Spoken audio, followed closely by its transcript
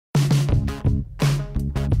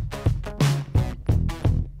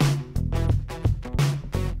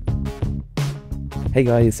Hey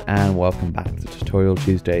guys, and welcome back to Tutorial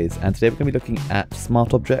Tuesdays, and today we're going to be looking at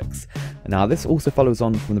smart objects. Now this also follows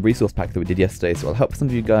on from the resource pack that we did yesterday, so it'll help some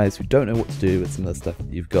of you guys who don't know what to do with some of the stuff that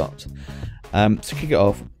you've got. To kick it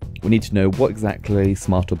off, we need to know what exactly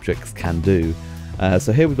smart objects can do.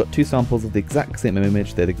 So here we've got two samples of the exact same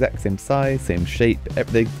image, they're the exact same size, same shape,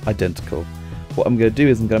 everything identical. What I'm going to do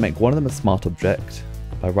is I'm going to make one of them a smart object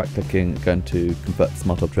by right clicking, going to convert to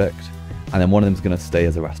smart object, and then one of them is going to stay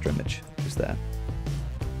as a raster image, just there.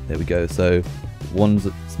 There we go, so one's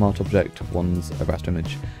a smart object, one's a raster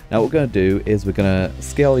image. Now what we're going to do is we're going to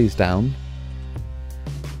scale these down.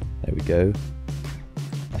 There we go.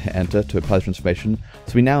 Hit enter to apply the transformation.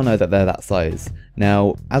 So we now know that they're that size.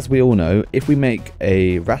 Now, as we all know, if we make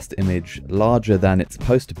a raster image larger than it's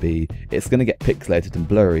supposed to be, it's going to get pixelated and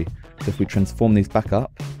blurry. So if we transform these back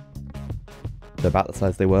up to about the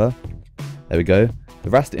size they were, there we go. The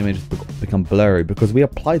raster image has become blurry because we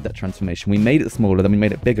applied that transformation. We made it smaller, then we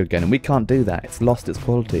made it bigger again, and we can't do that. It's lost its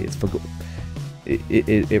quality.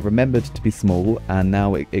 It remembered to be small, and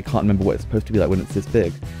now it can't remember what it's supposed to be like when it's this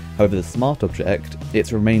big. However, the smart object, it's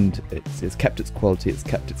kept its quality, it's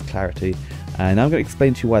kept its clarity, and now I'm going to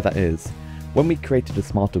explain to you why that is. When we created a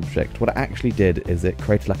smart object, what it actually did is it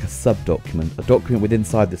created like a sub-document, a document within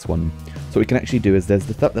inside this one. So what we can actually do is there's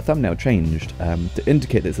the thumbnail changed to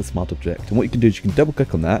indicate that it's a smart object, and what you can do is you can double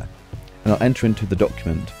click on that and I'll enter into the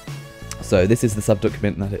document. So this is the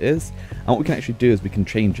sub-document that it is, and what we can actually do is we can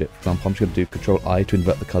change it. For example, I'm just going to do Control I to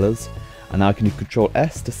invert the colours, and now I can do Control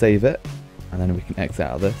S to save it, and then we can exit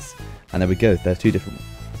out of this, and there we go. They're two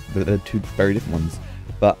very different ones.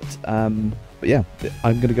 But yeah,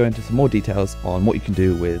 I'm going to go into some more details on what you can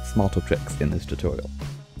do with smart objects in this tutorial.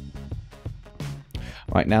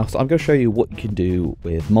 Right now, so I'm going to show you what you can do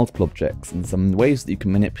with multiple objects and some ways that you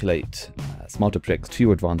can manipulate smart objects to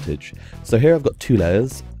your advantage. So here I've got two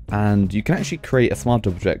layers, and you can actually create a smart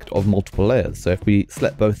object of multiple layers. So if we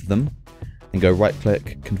select both of them and go right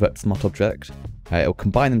click, convert to smart object, it will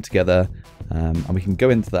combine them together, and we can go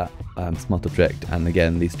into that smart object, and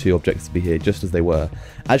again these two objects will be here just as they were.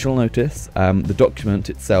 As you'll notice, the document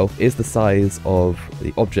itself is the size of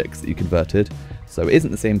the objects that you converted, so it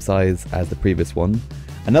isn't the same size as the previous one.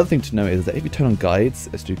 Another thing to note is that if you turn on guides,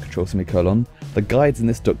 let's do Control semicolon, the guides in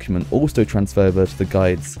this document also transfer over to the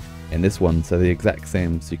guides in this one, so they're the exact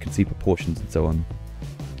same, so you can see proportions and so on.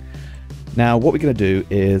 Now what we're going to do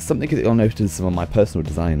is something that you'll notice in some of my personal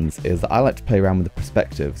designs is that I like to play around with the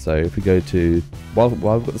perspective. So if we go to, while we've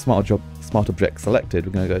got the smart object selected,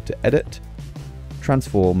 we're going to go to Edit,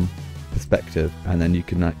 Transform, Perspective, and then you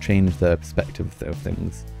can change the perspective of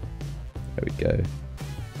things. There we go.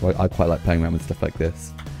 Well, I quite like playing around with stuff like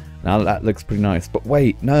this. Now that looks pretty nice, but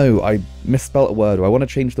wait, no, I misspelled a word, or I want to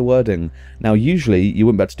change the wording. Now usually you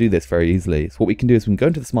wouldn't be able to do this very easily, so what we can do is we can go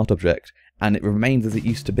into the smart object, and it remains as it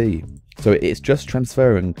used to be. So it's just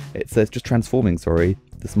transforming, sorry,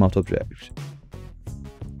 the smart object.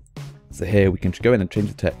 So here we can go in and change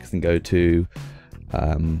the text and go to,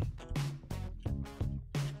 there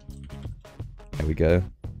we go.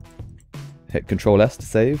 Hit Control S to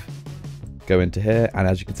save, go into here, and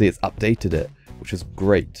as you can see it's updated it, which is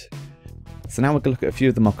great. So now we're going to look at a few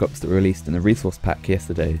of the mockups that were released in the resource pack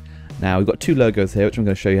yesterday. Now we've got two logos here, which I'm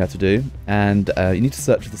going to show you how to do, and you need to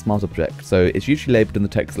search for the smart object. So it's usually labelled in the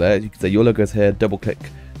text layer. You can say your logo's here, double click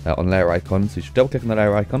on layer icon. So you should double click on the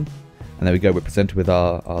layer icon, and there we go, we're presented with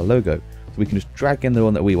our logo. So we can just drag in the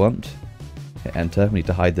one that we want, hit enter, we need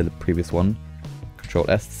to hide the previous one, Control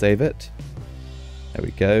S to save it, there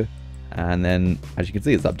we go, and then as you can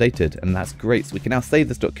see it's updated, and that's great. So we can now save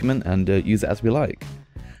this document and use it as we like.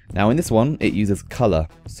 Now in this one, it uses color,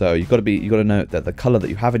 so you've got to note that the color that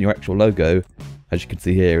you have in your actual logo, as you can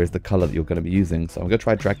see here, is the color that you're going to be using. So I'm going to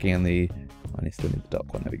try dragging in I still need the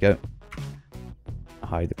dark one, there we go.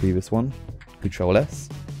 Hide the previous one, Control S,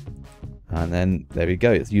 and then there we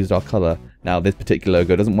go, it's used our color. Now this particular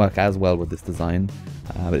logo doesn't work as well with this design,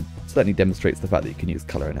 but it certainly demonstrates the fact that you can use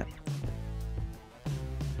color in it.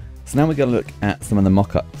 So now we're going to look at some of the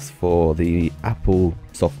mockups for the Apple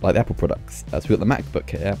the Apple products. So we've got the MacBook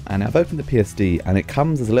here, and I've opened the PSD, and it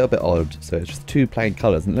comes as a little bit odd. So it's just two plain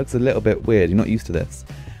colours, and it looks a little bit weird. You're not used to this.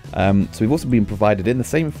 So we've also been provided in the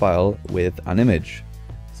same file with an image.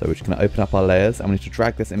 So we're just going to open up our layers, and we need to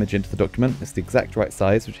drag this image into the document. It's the exact right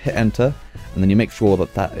size. We hit enter, and then you make sure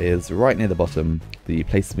that that is right near the bottom. You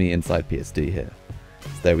place me inside PSD here. So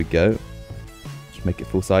there we go. Just make it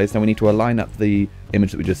full size. Now we need to align up the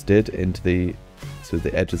image that we just did into the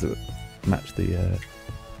edges that match the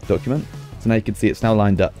document. So now you can see it's now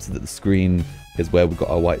lined up so that the screen is where we've got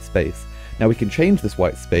our white space. Now we can change this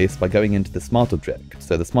white space by going into the smart object.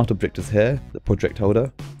 So the smart object is here, the project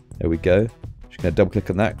holder. There we go. Just going to double click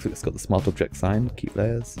on that because it's got the smart object sign, keep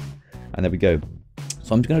layers, and there we go.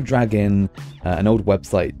 So I'm just going to drag in an old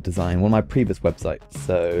website design, one of my previous websites.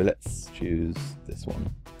 So let's choose this one.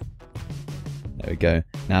 There we go.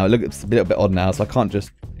 Now it looks a little bit odd now, so I can't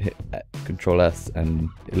just hit Control S and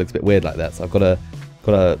it looks a bit weird like that. So I've got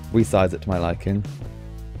to resize it to my liking.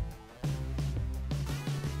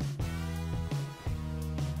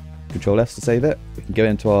 Control S to save it. We can go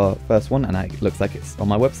into our first one, and it looks like it's on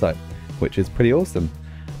my website, which is pretty awesome.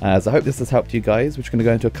 So I hope this has helped you guys. We're just going to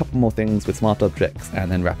go into a couple more things with smart objects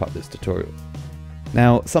and then wrap up this tutorial.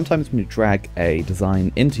 Now, sometimes when you drag a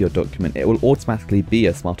design into your document, it will automatically be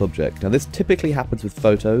a smart object. Now, this typically happens with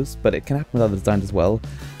photos, but it can happen with other designs as well.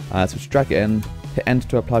 So just drag it in, hit enter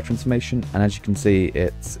to apply transformation, and as you can see,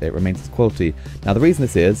 it remains its quality. Now, the reason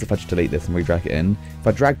this is, if I just delete this and re-drag it in, if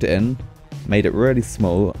I dragged it in, made it really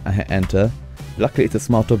small, and hit enter, luckily it's a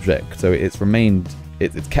smart object, so it's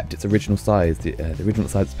kept its original size, the original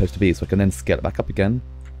size it's supposed to be, so I can then scale it back up again.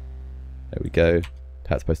 There we go,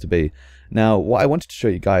 how it's supposed to be. Now, what I wanted to show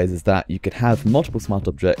you guys is that you could have multiple smart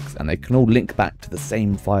objects and they can all link back to the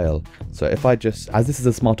same file. So if I just, as this is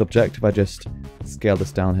a smart object, if I just scale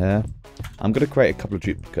this down here, I'm going to create a couple of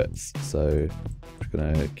duplicates. So I'm just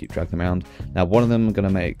going to keep dragging them around. Now, one of them I'm going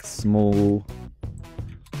to make small.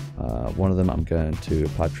 One of them I'm going to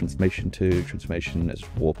apply transformation to. Transformation, let's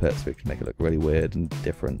warp it so we can make it look really weird and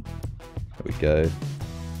different. There we go.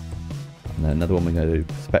 And then another one we're going to do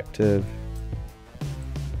perspective.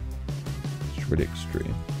 Really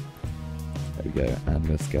extreme. There we go, and I'm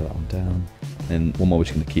going to scale that one down. And one more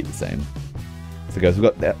which is going to keep the same. So guys,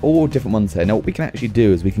 they're all different ones here. Now what we can actually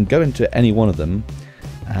do is we can go into any one of them,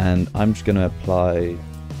 and I'm just going to apply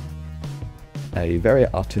a very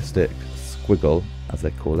artistic squiggle, as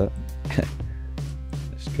they call it.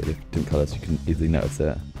 Let's go to different colours so you can easily notice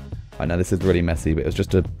it. I know this is really messy, but it was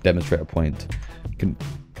just to demonstrate a point. You can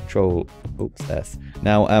Control S.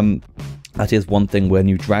 Now that is one thing when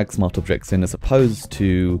you drag smart objects in, as opposed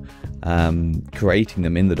to creating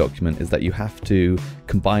them in the document, is that you have to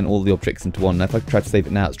combine all the objects into one. Now if I try to save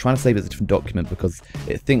it now, it's trying to save it as a different document because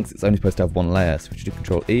it thinks it's only supposed to have one layer. So if you do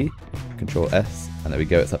Control E, Control S, and there we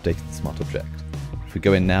go, it's updated the smart object. If we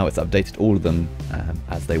go in now, it's updated all of them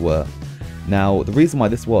as they were. Now the reason why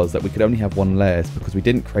this was that we could only have one layer is because we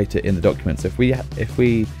didn't create it in the document. So if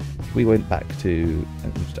we went back to,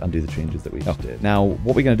 let me just undo the changes that we did. Now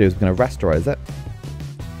what we're going to do is we're going to rasterize it.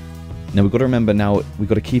 Now we've got to remember, now we've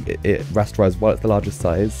got to keep it rasterized while it's the largest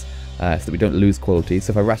size, so that we don't lose quality.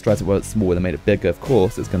 So if I rasterize it while it's small and made it bigger, of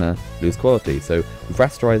course it's going to lose quality. So we've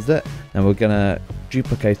rasterized it, and we're going to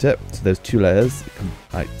duplicate it to those two layers.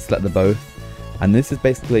 Select them both, and this is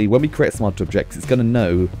basically, when we create smart objects, it's going to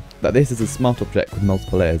know that this is a smart object with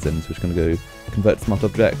multiple layers in. So we're just going to go convert to smart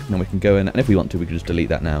object, and then we can go in, and if we want to, we can just delete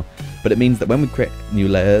that now. But it means that when we create new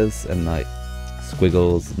layers and like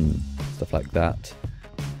squiggles and stuff like that,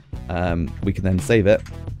 we can then save it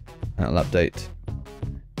and it'll update,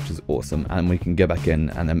 which is awesome. And we can go back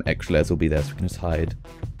in, and then extra layers will be there, so we can just hide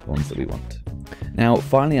the ones that we want. Now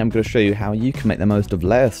finally, I'm going to show you how you can make the most of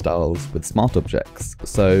layer styles with smart objects.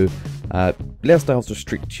 So layer styles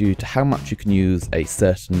restrict you to how much you can use a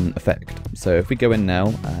certain effect. So if we go in now,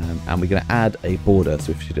 and we're going to add a border,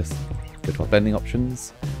 so if you just go to our blending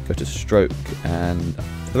options, go to stroke, and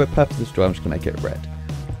for the purpose of this tutorial, I'm just going to make it red.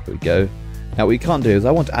 Here we go. Now what you can't do is,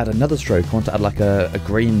 I want to add another stroke. I want to add like a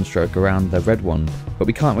green stroke around the red one, but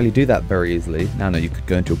we can't really do that very easily. Now you could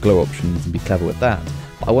go into your glow options and be clever with that,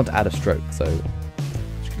 but I want to add a stroke, so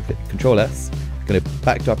just going to hit Control S. We're going to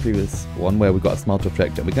back to our previous one where we've got a smart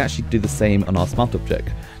object, and we can actually do the same on our smart object.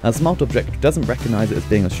 Now the smart object doesn't recognize it as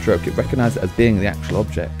being a stroke, it recognizes it as being the actual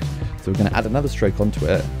object. So we're going to add another stroke onto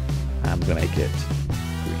it, and we're going to make it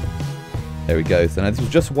green. There we go. So now this was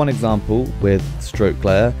just one example with stroke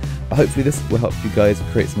layer, but hopefully this will help you guys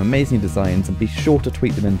create some amazing designs, and be sure to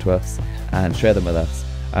tweet them into us and share them with us.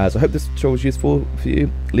 So I hope this tutorial was useful for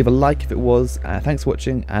you. Leave a like if it was. Thanks for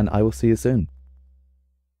watching, and I will see you soon.